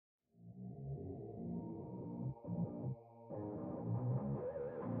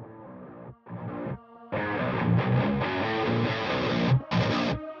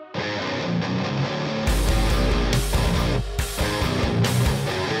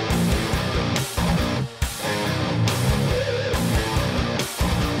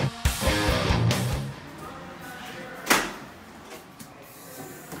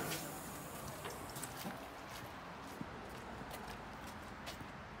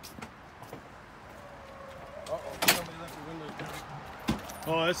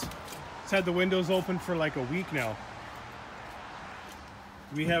Oh, it's had the windows open for like a week now.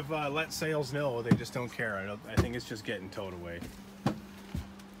 We have let sales know, they just don't care. I think it's just getting towed away.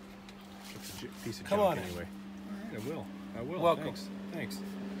 It's a piece of junk anyway. All right, I will. Welcome. Thanks.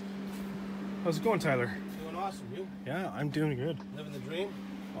 How's it going, Tyler? Doing awesome. You? Yeah, I'm doing good. Living the dream?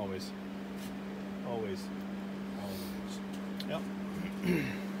 Always. Yep.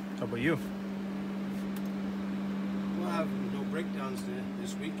 How about you? We'll have no breakdowns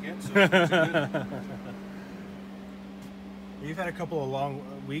this week yet, so You've had a couple of long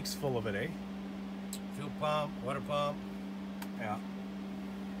weeks full of it, eh? fuel pump, water pump. Yeah.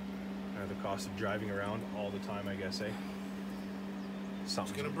 The cost of driving around all the time, I guess, eh? It's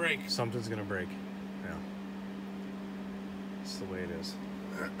gonna break. Something's gonna break. Yeah. That's the way it is.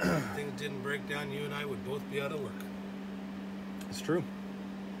 If things didn't break down, you and I would both be out of work. It's true.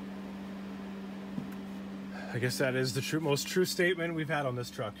 I guess that is the most true statement we've had on this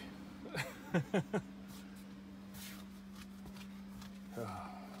truck.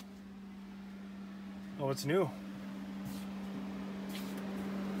 Oh, it's new.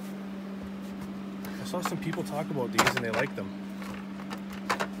 I saw some people talk about these and they like them.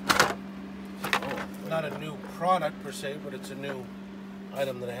 Oh, not a new product per se, but it's a new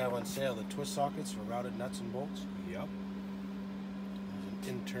item that I have on sale. The twist sockets for routed nuts and bolts. Yep. There's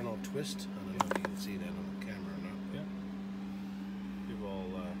an internal twist. I don't know if you can see that on the camera or not. Yeah. People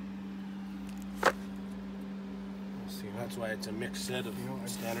we'll see. That's why it's a mixed set of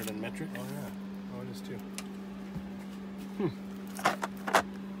standard and metric. Oh yeah. Oh, it is too.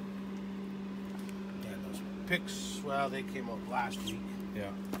 Yeah, those picks, well, they came out last week.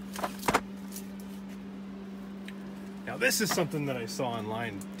 Yeah. Now this is something that I saw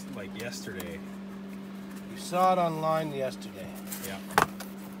online like yesterday. You saw it online yesterday. Yeah.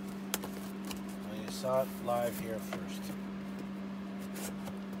 Well, you saw it live here first.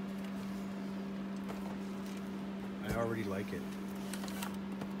 I already like it.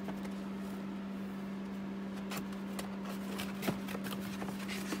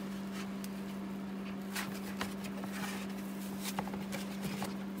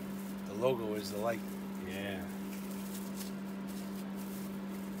 The logo is the light. Yeah.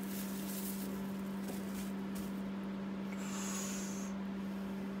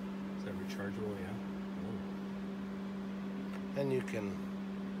 Is that rechargeable? Yeah. Oh. And you can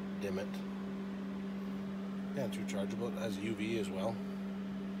dim it. Yeah, it's rechargeable. It has UV as well.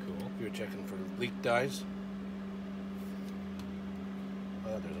 Cool. If you're checking for leak dyes.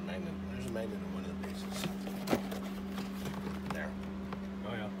 Oh, there's a magnet. There's a magnet in one of the bases. There.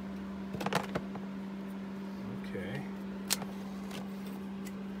 Oh yeah. Okay.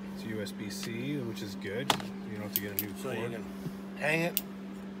 It's USB-C, which is good. You don't have to get a new So cord. you can hang it,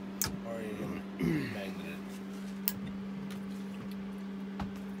 or you can magnet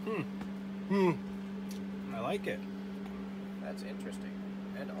it. I like it. That's interesting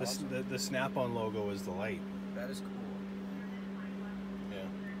and The, awesome. the Snap-on logo is the light. That is cool. Yeah.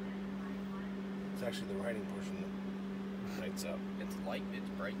 It's actually the writing portion that lights up. It's light. It's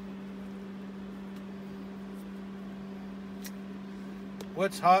bright.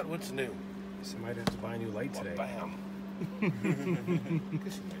 What's hot? What's new? So I might have to buy a new light today. Bam.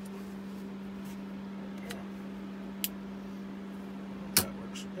 That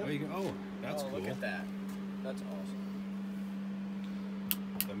works. Oh, you can, oh, that's cool. Look at that. That's awesome.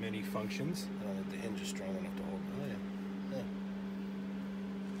 The many functions. I don't think the hinge is strong enough to hold. Oh yeah. Yeah.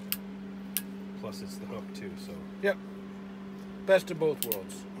 Plus it's the hook too, so. Yep. Best of both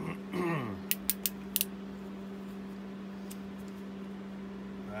worlds.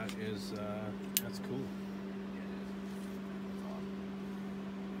 That is, that's cool.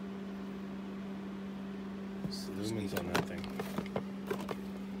 It's the lumens on that thing.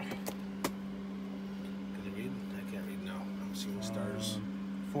 Can you read? I can't read now. I'm seeing stars.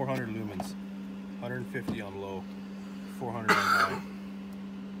 400 lumens. 150 on low. 400 on high.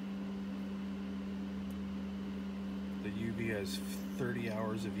 The UV has 30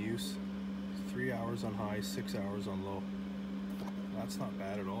 hours of use. 3 hours on high, 6 hours on low. That's not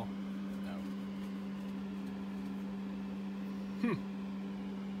bad at all. No.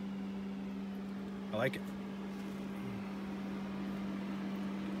 I like it.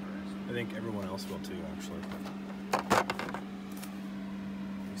 I think everyone else will too, actually.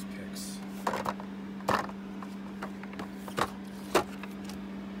 These picks.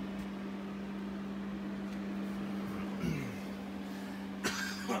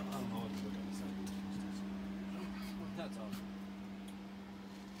 That's awesome.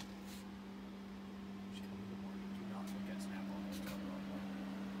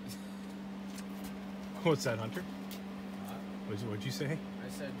 What's that, Hunter? What'd you say? I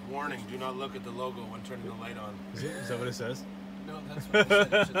said, Warning, do not look at the logo when turning the light on. Is that what it says? no, that's what I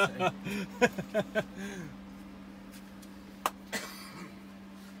said it should say.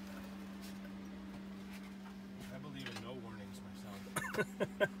 I believe in no warnings myself.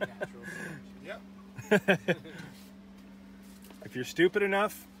 Natural selection. Yep. If you're stupid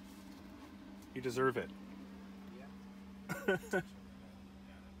enough, you deserve it. Yeah.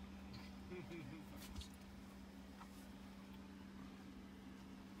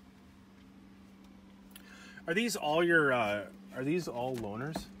 Are these all your? Are these all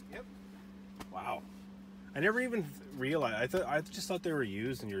loaners? Yep. Wow. I never even realized. I just thought they were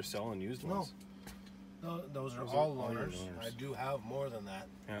used, and you're selling used No. ones. No, those are Those all are all your loaners. loaners. I do have more than that.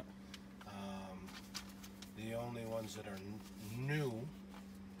 Yeah. The only ones that are new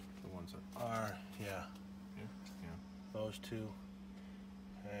The ones that. are, yeah, Yeah. those two.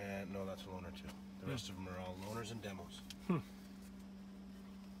 And no, that's a loaner too. The rest of them are all loaners and demos.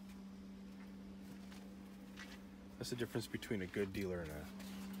 That's the difference between a good dealer and a.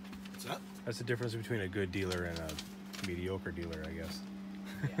 What's that? That's the difference between a good dealer and a mediocre dealer, I guess.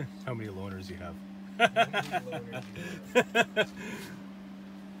 Yeah. How many loaners you have?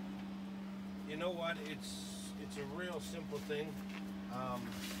 You know what? It's a real simple thing.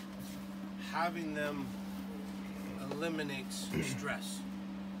 Having them eliminates stress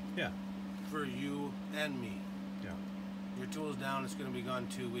Yeah. for you and me. Yeah. Your tool's down, it's going to be gone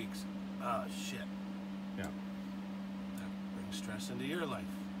 2 weeks. Ah, shit. Yeah. That brings stress into your life.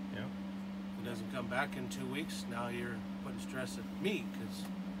 Yeah. If it doesn't come back in 2 weeks, now you're putting stress at me because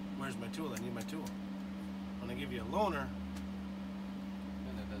where's my tool? I need my tool. When I give you a loaner,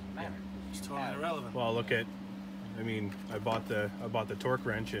 And that doesn't matter. it's You totally have- irrelevant. Well, look at. I mean, I bought the torque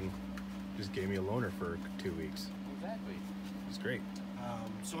wrench and just gave me a loaner for 2 weeks. Exactly. It's great.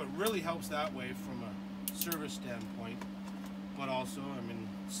 So it really helps that way from a service standpoint, but also, I mean,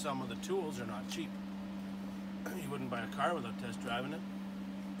 some of the tools are not cheap. You wouldn't buy a car without test driving it.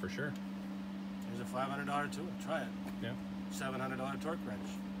 For sure. Here's a $500 tool. Try it. Yeah. $700 torque wrench.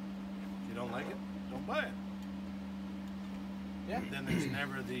 If you don't like it, don't buy it. Yeah. Then there's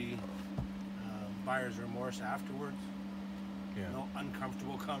never the buyer's remorse afterwards. Yeah. No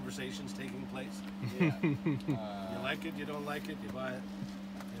uncomfortable conversations taking place. Yeah. You like it, you don't like it, you buy it,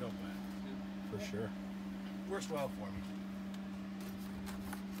 you don't buy it. For sure. Works well for me.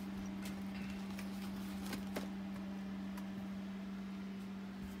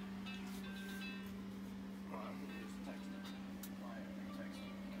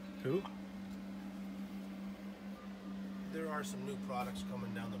 Who? There are some new products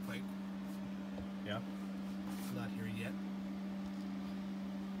coming down the pipe. Yeah. Not here yet.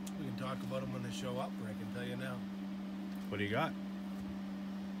 We can talk about them when they show up, or I can tell you now. What do you got?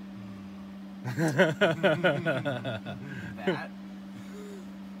 That.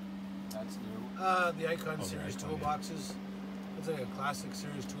 That's new. The Icon Oh, the Series Icon, toolboxes. It's like a classic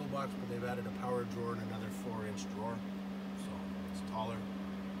series toolbox, but they've added a power drawer and another 4-inch drawer, so it's taller.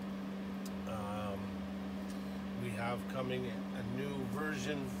 We have coming a new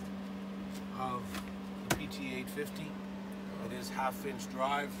version of the PT850. It is 1/2-inch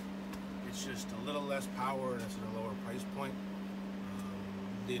drive. It's just a little less power and it's at a lower price point.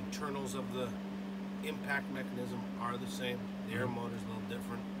 The internals of the impact mechanism are the same. The air motor is a little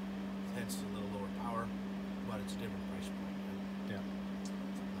different, hence a little lower power, but it's a different price point. Yeah.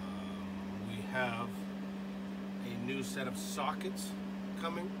 We have a new set of sockets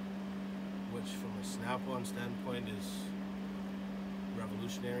coming, which from a snap-on standpoint is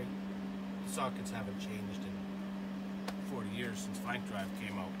revolutionary. The sockets haven't changed in 40 years since Flank Drive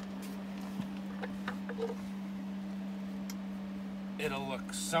came out. It'll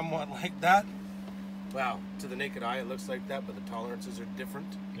look somewhat like that. Wow, to the naked eye it looks like that, but the tolerances are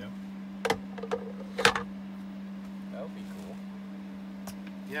different. Yeah. That would be cool.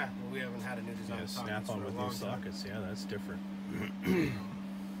 Yeah, well, we haven't had a new design Yeah. of Snap sockets on for a with long these time. sockets. Yeah, that's different.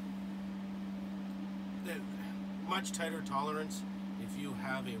 They're much tighter tolerance. If you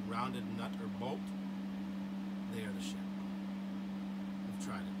have a rounded nut or bolt, they are the shit. I've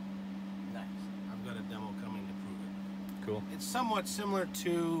tried it. Nice. I've got a demo coming to prove it. Cool. It's somewhat similar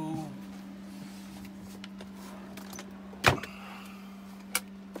to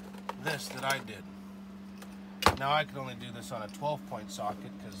this that I did. Now I can only do this on a 12-point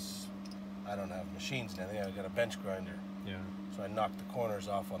socket because I don't have machines and anything. I've got a bench grinder. Yeah. So I knock the corners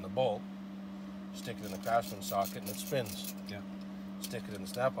off on the bolt, stick it in the Craftsman socket, and it spins. Yeah. Stick it in the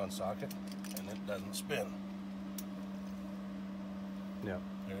snap-on socket, and it doesn't spin. Yeah.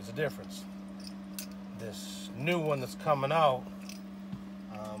 There's a difference. This new one that's coming out,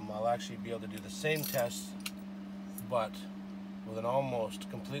 I'll actually be able to do the same test, but with an almost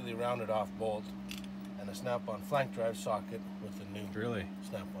completely rounded off bolt and a snap-on flank drive socket with the new Really?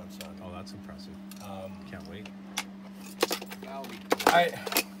 snap-on socket. Oh, that's impressive. Can't wait. That'll be cool.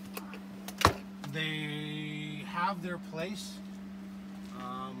 They have their place.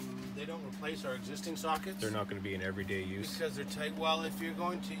 They don't replace our existing sockets. They're not going to be in everyday use. Because they're tight. Well, if you're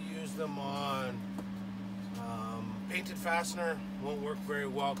going to use them on painted fastener, won't work very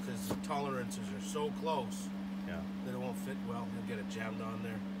well because the tolerances are so close Yeah. that it won't fit well. You'll get it jammed on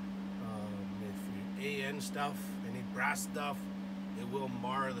there. If you AN stuff, any brass stuff, it will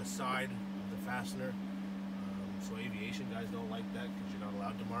mar the side of the fastener. So aviation guys don't like that because you're not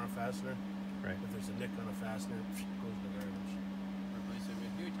allowed to mar a fastener. Right. If there's a nick on a fastener, it goes in the garbage. Replace it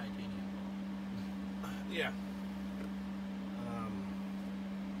with new titanium. Yeah.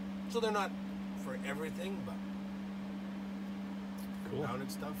 So they're not for everything, but for Cool.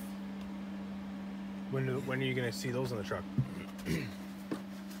 mounted stuff. When are you going to see those on the truck? I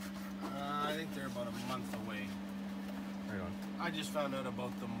think they're about a month away. Right on. I just found out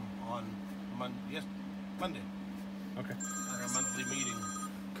about them on Monday Okay. at our monthly meeting.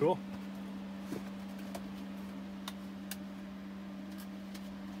 Cool.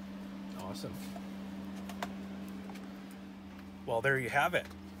 Awesome. Well, there you have it.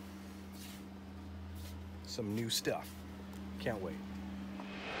 Some new stuff. Can't wait.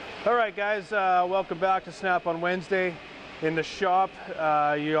 All right, guys, welcome back to Snap on Wednesday. In the shop,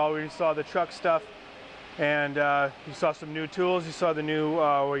 you already saw the truck stuff, and you saw some new tools. You saw the new,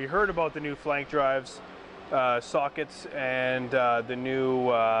 or you heard about the new flank drives, sockets, and the new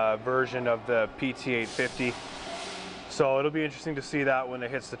version of the PT850. So it'll be interesting to see that when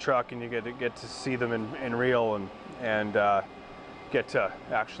it hits the truck, and you get to see them in real, and get to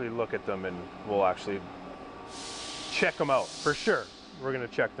actually look at them, and we'll actually check them out for sure. We're gonna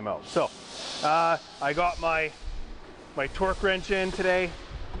check them out. So I got my torque wrench in today.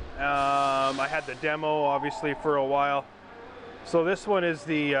 I had the demo obviously for a while. So this one is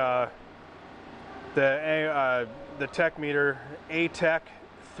the Techmeter ATEC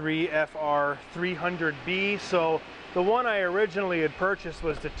 3FR 300B. So the one I originally had purchased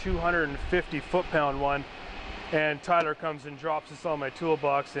was the 250 foot-pound one, and Tyler comes and drops this on my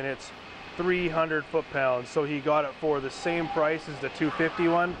toolbox, and it's 300 foot-pounds. So he got it for the same price as the 250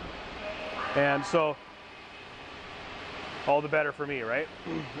 one, and so all the better for me, right?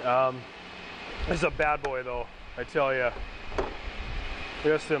 This is a bad boy though, I tell you.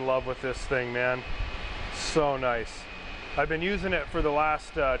 Just in love with this thing, man. So nice. I've been using it for the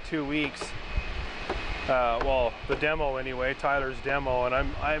last 2 weeks. Well, the demo anyway, Tyler's demo, and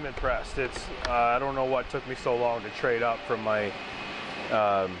I'm impressed. It's I don't know what took me so long to trade up from my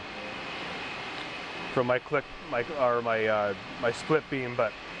split beam,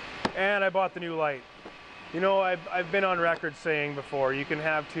 and I bought the new light. You know, I've been on record saying before, you can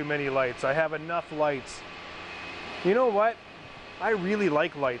have too many lights. I have enough lights. You know what? I really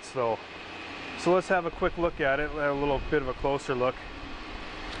like lights though. So let's have a quick look at it, a little bit of a closer look.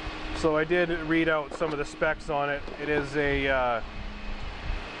 So I did read out some of the specs on it. It is a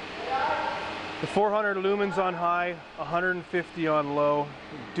the 400 lumens on high, 150 on low,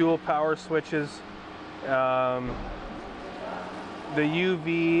 dual power switches. The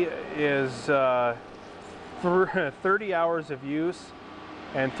UV is 30 hours of use,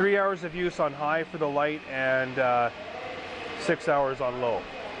 and 3 hours of use on high for the light, and 6 hours on low.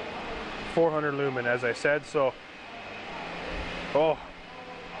 400 lumen, as I said. So, so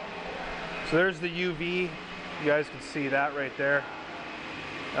there's the UV. You guys can see that right there.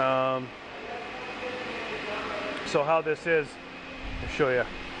 So how this is, I'll show you.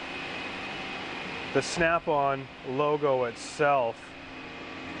 The Snap-on logo itself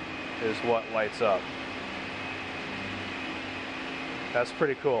is what lights up. That's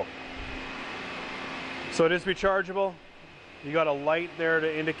pretty cool. So it is rechargeable. You got a light there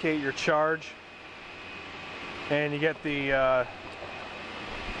to indicate your charge, and you get the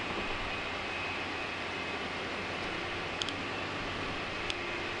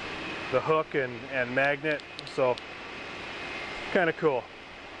hook and magnet. So kind of cool,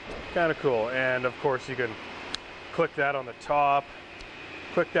 and of course you can click that on the top,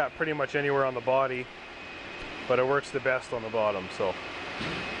 click that pretty much anywhere on the body, but it works the best on the bottom. So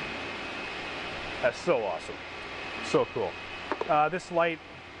that's so awesome, so cool. This light,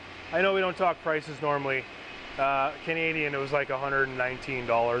 I know we don't talk prices normally. Canadian, it was like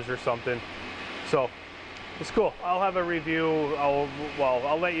 $119 or something. So it's cool. I'll have a review. I'll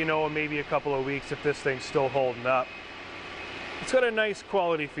let you know in maybe a couple of weeks if this thing's still holding up. It's got a nice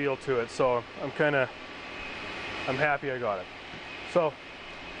quality feel to it, so I'm happy I got it. So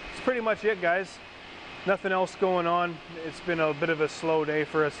that's pretty much it, guys. nothing else going on. It's been a bit of a slow day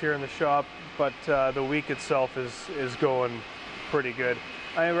for us here in the shop, but the week itself is going pretty good.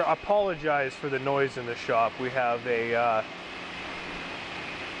 I apologize for the noise in the shop. We have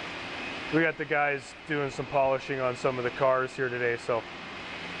we got the guys doing some polishing on some of the cars here today. So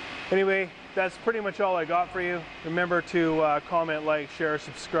anyway, that's pretty much all I got for you. Remember to comment, like, share,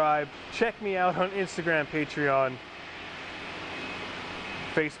 subscribe. Check me out on Instagram, Patreon,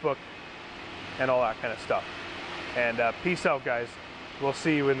 Facebook, and all that kind of stuff. And peace out, guys. We'll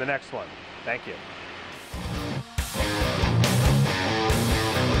see you in the next one. Thank you.